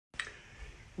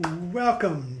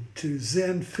Welcome to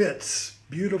Zen Fits.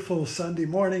 Beautiful Sunday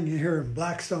morning here in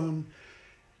Blackstone,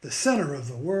 the center of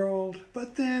the world,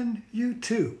 but then you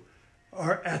too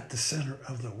are at the center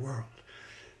of the world.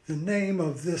 The name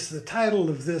of this, the title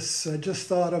of this, I just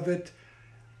thought of it,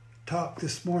 talk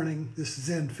this morning, this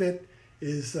Zen Fit,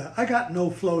 is I Got No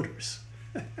Floaters.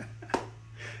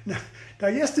 Now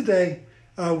yesterday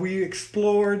we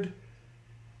explored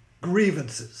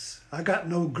grievances. I got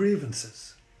no grievances.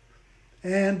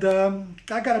 And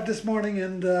I got up this morning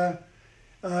and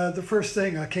the first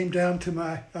thing, I came down to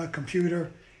my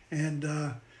computer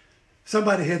and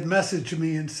somebody had messaged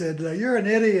me and said, "You're an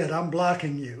idiot, I'm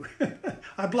blocking you."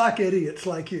 I block idiots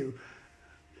like you.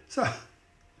 So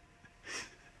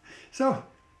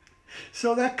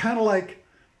that kind of like,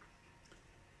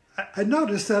 I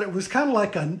noticed that it was kind of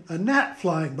like a gnat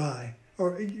flying by.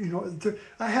 Or, you know,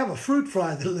 I have a fruit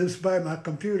fly that lives by my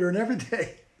computer, and every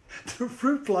day the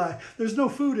fruit fly, there's no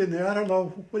food in there. I don't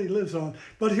know what he lives on,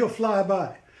 but he'll fly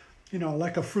by, you know,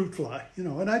 like a fruit fly, you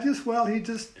know. And he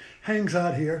just hangs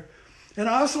out here. And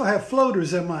I also have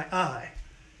floaters in my eye.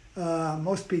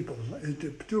 Most people,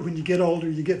 when you get older,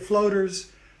 you get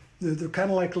floaters. They're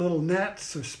kind of like little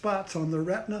gnats or spots on the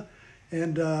retina.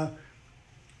 And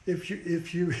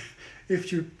if you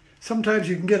sometimes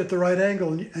you can get at the right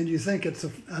angle and you think it's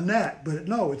a gnat, but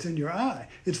no, it's in your eye.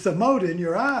 It's the mote in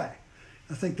your eye.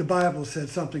 I think the Bible said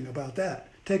something about that.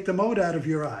 Take the mote out of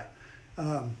your eye.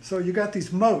 So you got these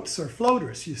motes or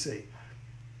floaters, you see.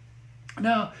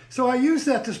 Now, so I used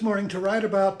that this morning to write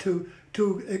about, to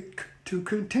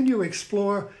continue to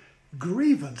explore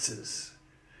grievances.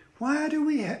 Why do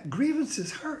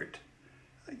grievances hurt?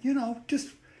 You know,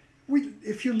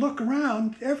 if you look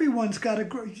around, everyone's got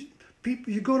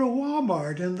people. You go to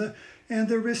Walmart and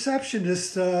the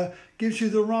receptionist gives you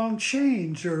the wrong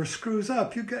change or screws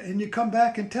up. And you come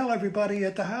back and tell everybody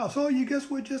at the house, "Oh, you guess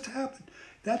what just happened?"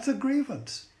 That's a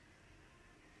grievance.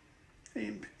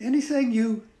 Anything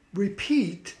you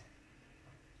repeat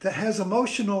that has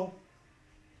emotional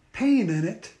pain in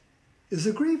it is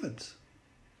a grievance.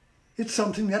 It's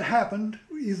something that happened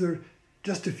either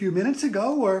just a few minutes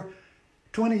ago or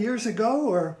 20 years ago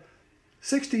or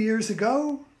 60 years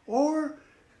ago, or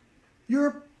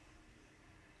your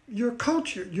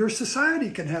culture, your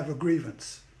society can have a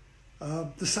grievance.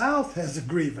 The South has a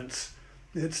grievance.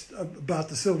 It's about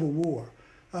the Civil War.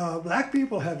 Black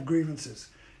people have grievances.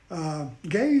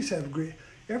 Gays have grievances.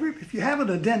 If you have an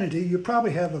identity, you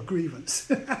probably have a grievance.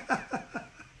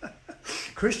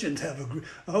 Christians have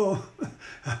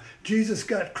Jesus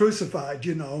got crucified,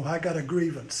 you know, I got a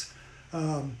grievance.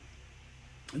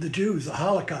 The Jews, the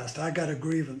Holocaust, I got a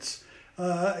grievance.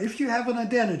 If you have an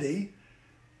identity,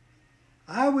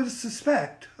 I would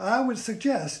suggest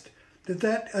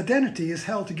that identity is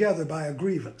held together by a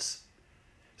grievance.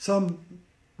 Some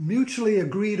mutually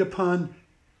agreed upon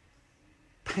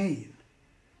pain.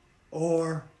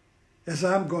 Or, as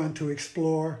I'm going to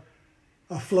explore,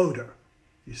 a floater,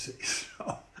 you see.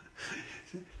 So,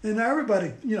 and now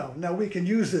everybody, you know, now we can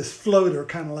use this floater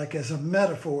kind of like as a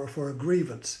metaphor for a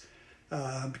grievance.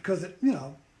 Because, you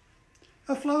know,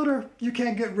 a floater, you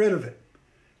can't get rid of it.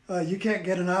 You can't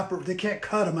get they can't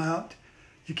cut them out.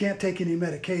 You can't take any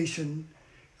medication.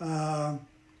 I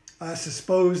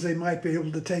suppose they might be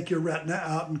able to take your retina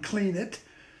out and clean it,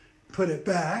 put it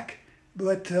back.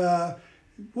 But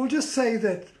we'll just say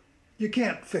that you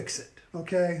can't fix it,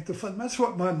 okay? That's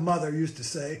what my mother used to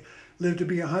say, lived to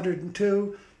be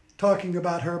 102, talking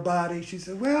about her body. She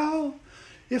said, "Well,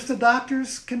 if the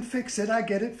doctors can fix it, I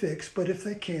get it fixed, but if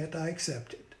they can't, I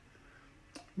accept it."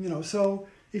 You know, so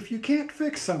if you can't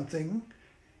fix something,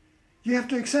 you have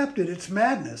to accept it. It's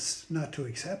madness not to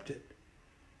accept it.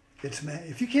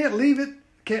 If you can't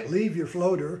leave your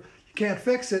floater, you can't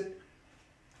fix it,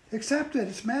 accept it.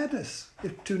 It's madness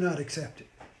to not accept it.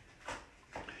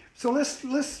 So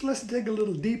let's dig a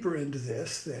little deeper into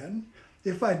this then.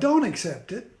 If I don't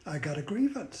accept it, I got a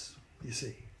grievance, you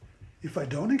see. If I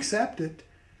don't accept it,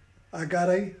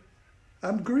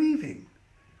 I'm grieving.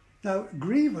 Now,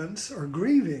 grievance or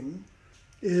grieving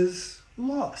is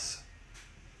loss.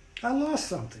 I lost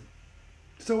something,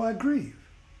 so I grieve.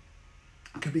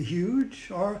 It could be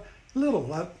huge or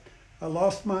little. I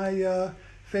lost my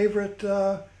favorite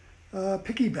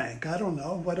piggy bank. I don't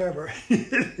know, whatever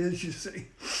it is, you see.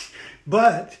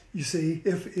 But you see,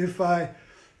 if I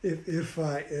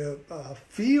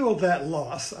feel that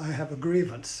loss, I have a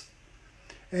grievance.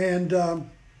 And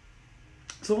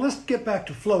so let's get back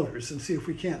to floaters and see if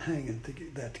we can't hang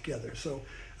that together. So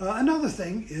another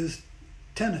thing is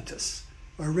tinnitus,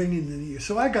 or ringing in the ear.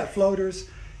 So I got floaters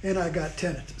and I got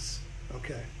tinnitus.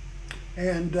 Okay,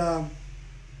 and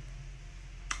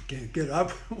can't get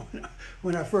up.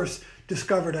 When I first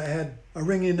discovered I had a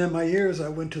ringing in my ears, I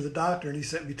went to the doctor and he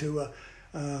sent me to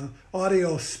a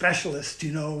audio specialist,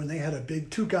 you know, and they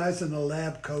had two guys in the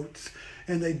lab coats,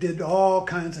 and they did all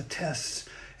kinds of tests,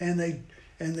 and they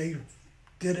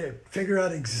did it, figure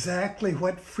out exactly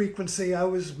what frequency I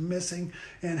was missing,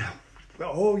 and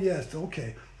oh yes,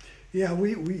 okay, yeah,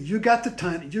 you got the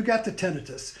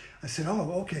tinnitus. I said,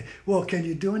 oh, okay. Well, can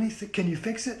you do anything? Can you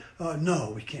fix it?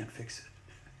 No, we can't fix it.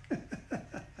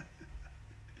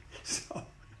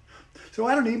 So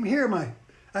I don't even hear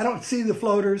I don't see the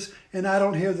floaters, and I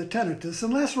don't hear the tinnitus,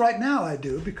 unless right now I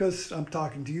do, because I'm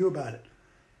talking to you about it.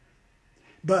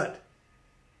 But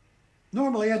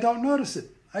normally I don't notice it.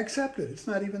 I accept it. It's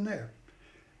not even there.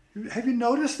 Have you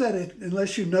noticed that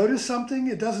unless you notice something,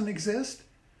 it doesn't exist?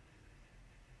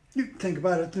 You can think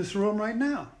about it in this room right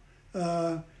now.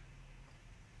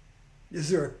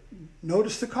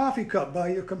 Notice the coffee cup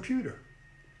by your computer?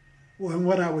 Well,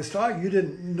 when I was talking, you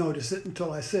didn't notice it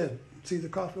until I said, see the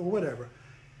coffee, or whatever.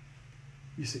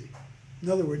 You see. In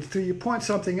other words, until you point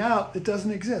something out, it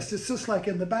doesn't exist. It's just like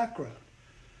in the background.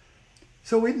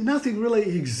 So nothing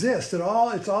really exists at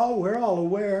all. We're all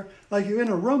aware, like you're in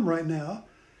a room right now,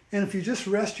 and if you just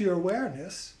rest your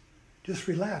awareness, just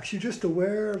relax, you're just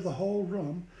aware of the whole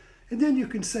room, and then you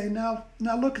can say, now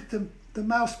look at the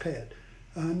mouse pad,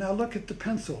 now look at the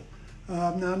pencil,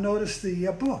 now notice the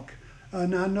book,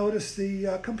 now notice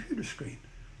the computer screen.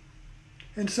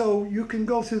 And so you can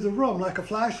go through the room like a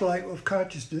flashlight of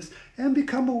consciousness and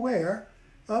become aware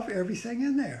of everything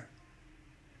in there.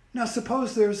 Now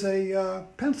suppose there's a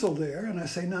pencil there, and I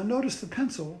say, now notice the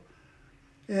pencil,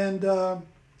 and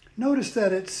notice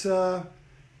that it's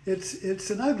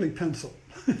an ugly pencil.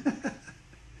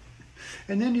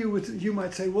 And then you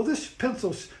might say, well, this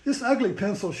ugly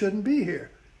pencil shouldn't be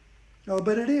here. Oh,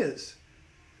 but it is.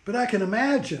 But I can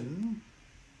imagine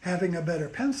having a better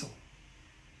pencil.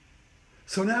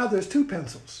 So now there's two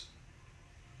pencils.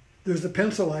 There's the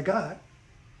pencil I got,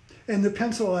 and the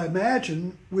pencil I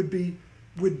imagine would be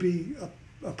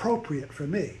appropriate for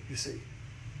me, you see,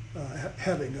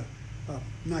 having a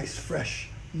nice, fresh,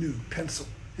 new pencil,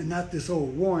 and not this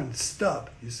old worn stub,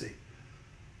 you see.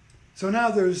 So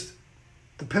now there's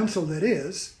the pencil that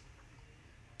is,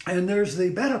 and there's the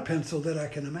better pencil that I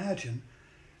can imagine,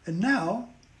 and now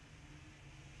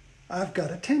I've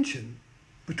got a tension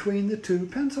between the two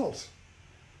pencils,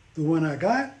 the one I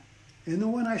got and the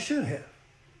one I should have,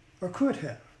 or could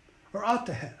have, or ought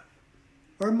to have,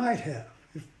 or might have,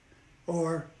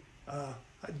 or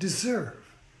deserve,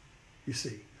 you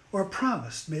see, or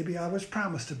promised. Maybe I was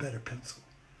promised a better pencil.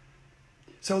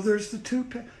 So there's the two,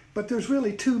 but there's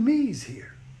really two me's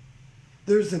here.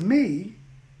 There's the me,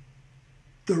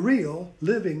 the real,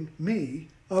 living me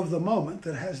of the moment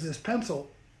that has this pencil.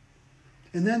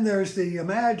 And then there's the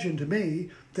imagined me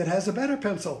that has a better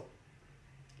pencil.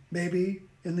 Maybe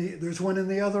there's one in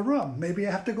the other room. Maybe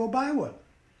I have to go buy one.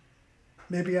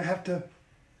 Maybe I have to,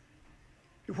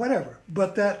 whatever.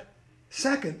 But that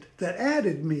second, that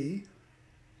added me,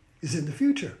 is in the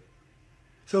future.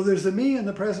 So there's the me in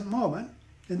the present moment,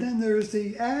 and then there's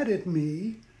the added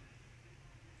me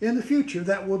in the future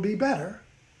that will be better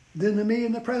than the me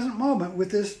in the present moment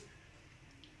with this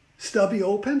stubby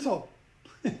old pencil.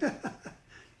 You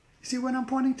see what I'm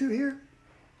pointing to here?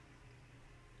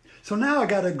 So now I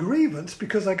got a grievance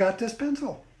because I got this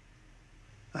pencil.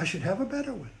 I should have a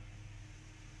better one.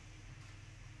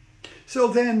 So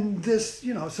then this,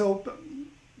 so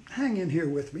hang in here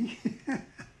with me.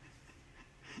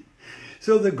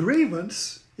 So the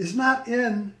grievance is not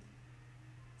in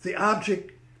the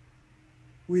object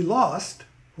we lost.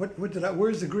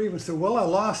 Where's the grievance? So, well, I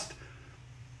lost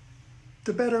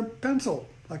the better pencil.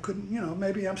 I couldn't,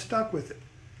 maybe I'm stuck with it.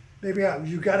 Maybe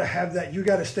you got to have that. You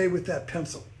got to stay with that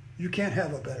pencil. You can't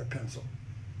have a better pencil.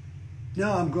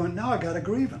 Now I got a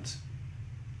grievance.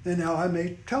 And now I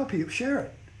may tell people, share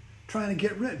it, trying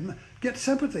to get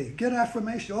sympathy, get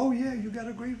affirmation. Oh yeah, you got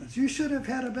a grievance. You should have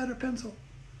had a better pencil.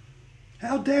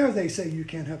 How dare they say you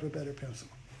can't have a better pencil?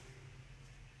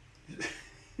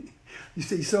 You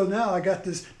see, so now I got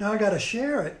this, now I got to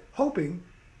share it, hoping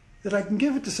that I can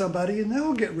give it to somebody and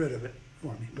they'll get rid of it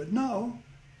for me. But no,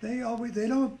 they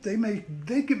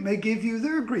may give you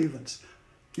their grievance.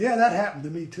 Yeah, that happened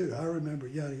to me too. I remember,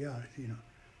 yada, yada,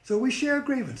 So we share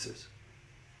grievances.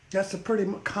 That's a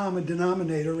pretty common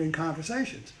denominator in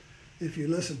conversations, if you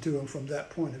listen to them from that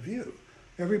point of view.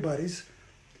 Everybody's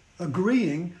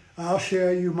agreeing, I'll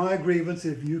share you my grievance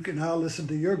if you can, I'll listen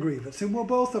to your grievance. And we'll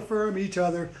both affirm each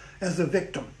other as a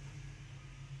victim.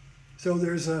 So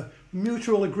there's a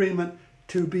mutual agreement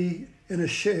to be in a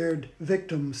shared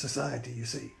victim society, you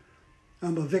see.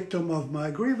 I'm a victim of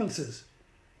my grievances.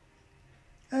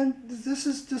 And this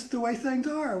is just the way things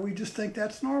are. We just think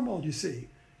that's normal, you see.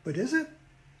 But is it?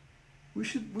 We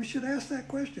should ask that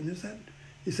question.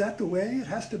 Is that the way it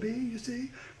has to be, you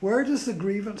see? Where does the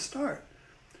grievance start?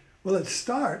 Well, it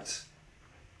starts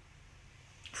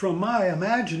from my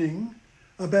imagining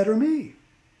a better me.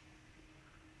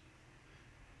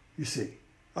 You see,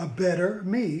 a better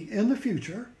me in the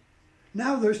future.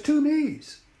 Now there's two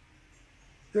me's.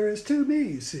 There is two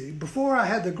me's, see. Before I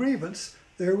had the grievance,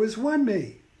 there was one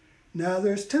me. Now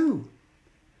there's two.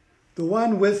 The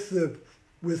one with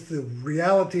the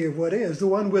reality of what is, the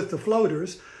one with the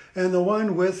floaters, and the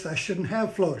one with I shouldn't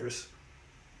have floaters.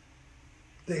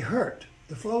 They hurt.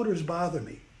 The floaters bother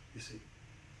me, you see.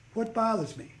 What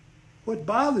bothers me? What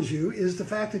bothers you is the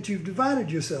fact that you've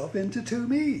divided yourself into two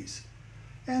me's.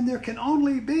 And there can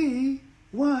only be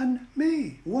one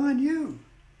me, one you.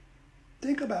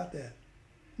 Think about that.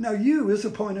 Now, you is a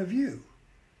point of view.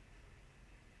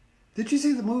 Did you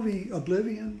see the movie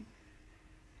Oblivion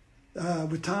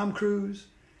with Tom Cruise?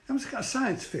 It was kind of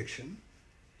science fiction.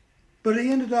 But it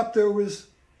ended up there was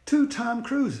two Tom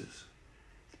Cruises.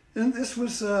 And this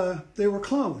was, they were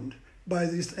cloned by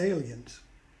these aliens.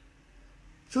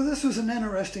 So this was an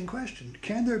interesting question.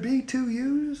 Can there be two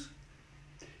yous?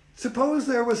 Suppose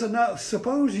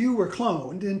suppose you were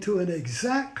cloned into an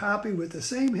exact copy with the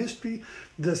same history,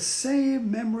 the same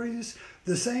memories,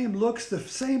 the same looks, the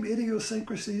same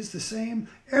idiosyncrasies, the same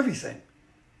everything.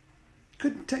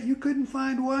 You couldn't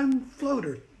find one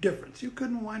floater difference. You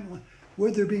couldn't find one.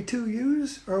 Would there be two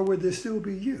yous or would there still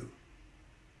be you?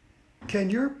 Can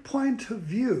your point of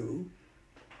view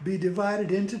be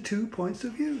divided into two points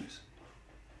of views?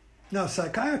 Now,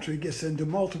 psychiatry gets into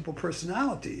multiple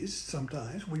personalities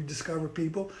sometimes. We discover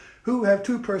people who have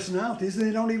two personalities and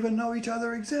they don't even know each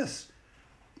other exists.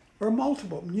 Or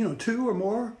multiple, two or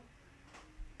more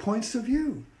points of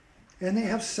view. And they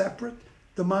have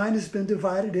the mind has been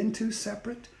divided into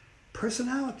separate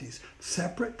personalities,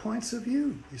 separate points of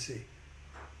view, you see.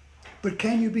 But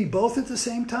can you be both at the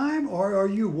same time, or are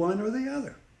you one or the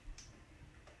other?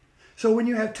 So when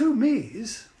you have two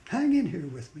me's, hang in here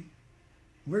with me.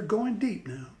 We're going deep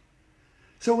now.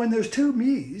 So when there's two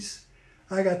me's,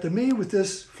 I got the me with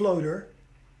this floater,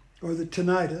 or the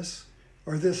tinnitus,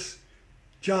 or this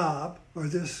job, or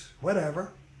this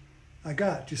whatever I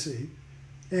got, you see.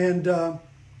 And I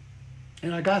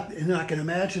can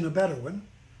imagine a better one.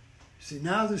 See,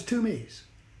 now there's two me's.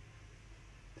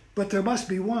 But there must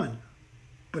be one.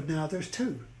 But now there's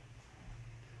two.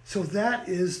 So that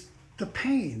is the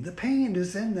pain. The pain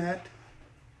is in that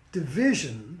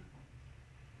division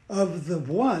of the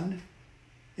one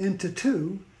into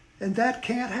two, and that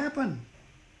can't happen.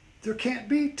 There can't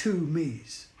be two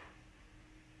me's.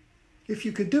 If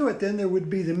you could do it, then there would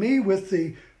be the me with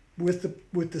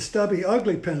the stubby,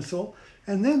 ugly pencil,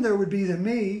 and then there would be the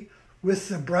me with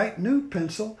the bright, new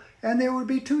pencil, and there would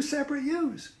be two separate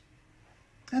yous.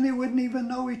 And they wouldn't even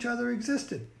know each other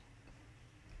existed.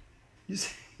 You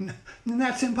see, and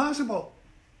that's impossible.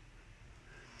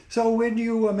 So when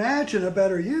you imagine a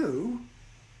better you,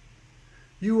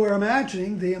 you are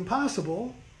imagining the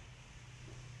impossible,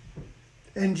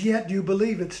 and yet you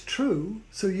believe it's true,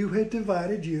 so you had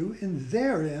divided you, and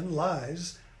therein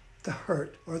lies the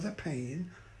hurt or the pain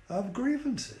of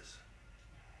grievances.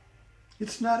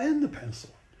 It's not in the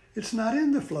pencil. It's not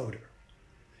in the floater.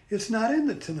 It's not in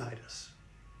the tinnitus.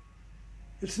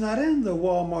 It's not in the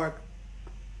Walmart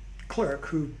clerk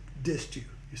who dissed you,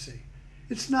 you see.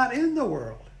 It's not in the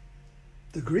world.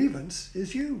 The grievance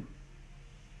is you.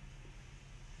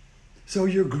 So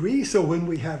when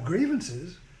we have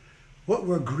grievances, what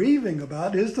we're grieving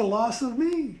about is the loss of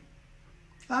me.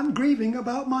 I'm grieving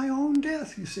about my own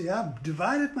death, you see. I've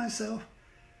divided myself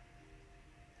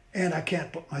and I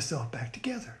can't put myself back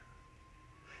together.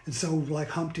 And so like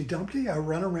Humpty Dumpty, I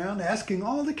run around asking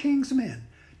all the king's men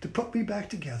to put me back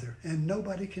together, and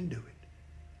nobody can do it.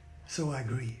 So I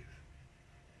grieve.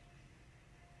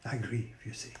 I grieve,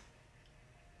 you see.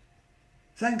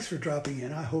 Thanks for dropping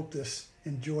in. I hope this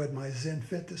enjoyed my Zen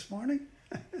fit this morning.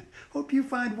 Hope you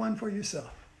find one for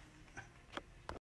yourself.